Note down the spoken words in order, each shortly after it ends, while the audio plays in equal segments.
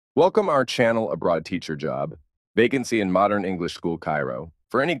Welcome our channel Abroad Teacher Job, Vacancy in Modern English School Cairo.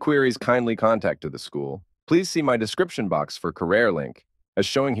 For any queries, kindly contact to the school. Please see my description box for career link. As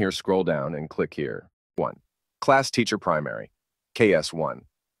showing here, scroll down and click here. 1. Class Teacher Primary, KS1.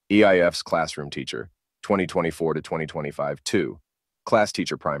 EIF's Classroom Teacher, 2024 to 2025. 2. Class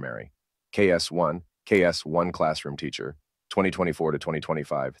Teacher Primary, KS1 Classroom Teacher, 2024 to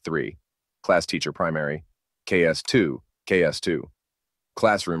 2025. 3. Class Teacher Primary, KS2.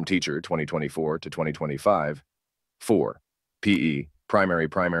 Classroom Teacher 2024 to 2025. 4.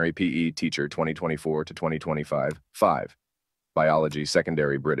 Primary PE Teacher 2024 to 2025. 5. Biology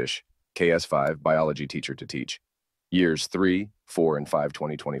Secondary British, KS5 Biology Teacher to teach. Years 3, 4, and 5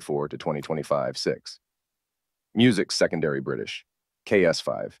 2024 to 2025. 6. Music Secondary British,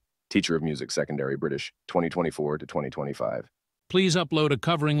 KS5 Teacher of Music Secondary British 2024 to 2025. Please upload a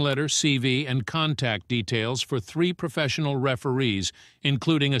covering letter, CV, and contact details for 3 professional referees,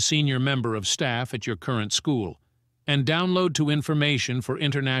 including a senior member of staff at your current school, and download to information for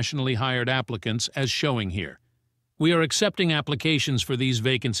internationally hired applicants as showing here. We are accepting applications for these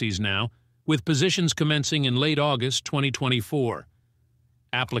vacancies now, with positions commencing in late August 2024.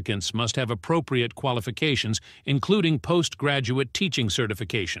 Applicants must have appropriate qualifications, including postgraduate teaching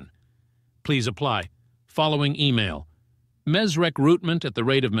certification. Please apply. Following email: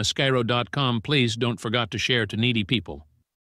 mesrecruitment@mescairo.com. Please don't forget to share to needy people.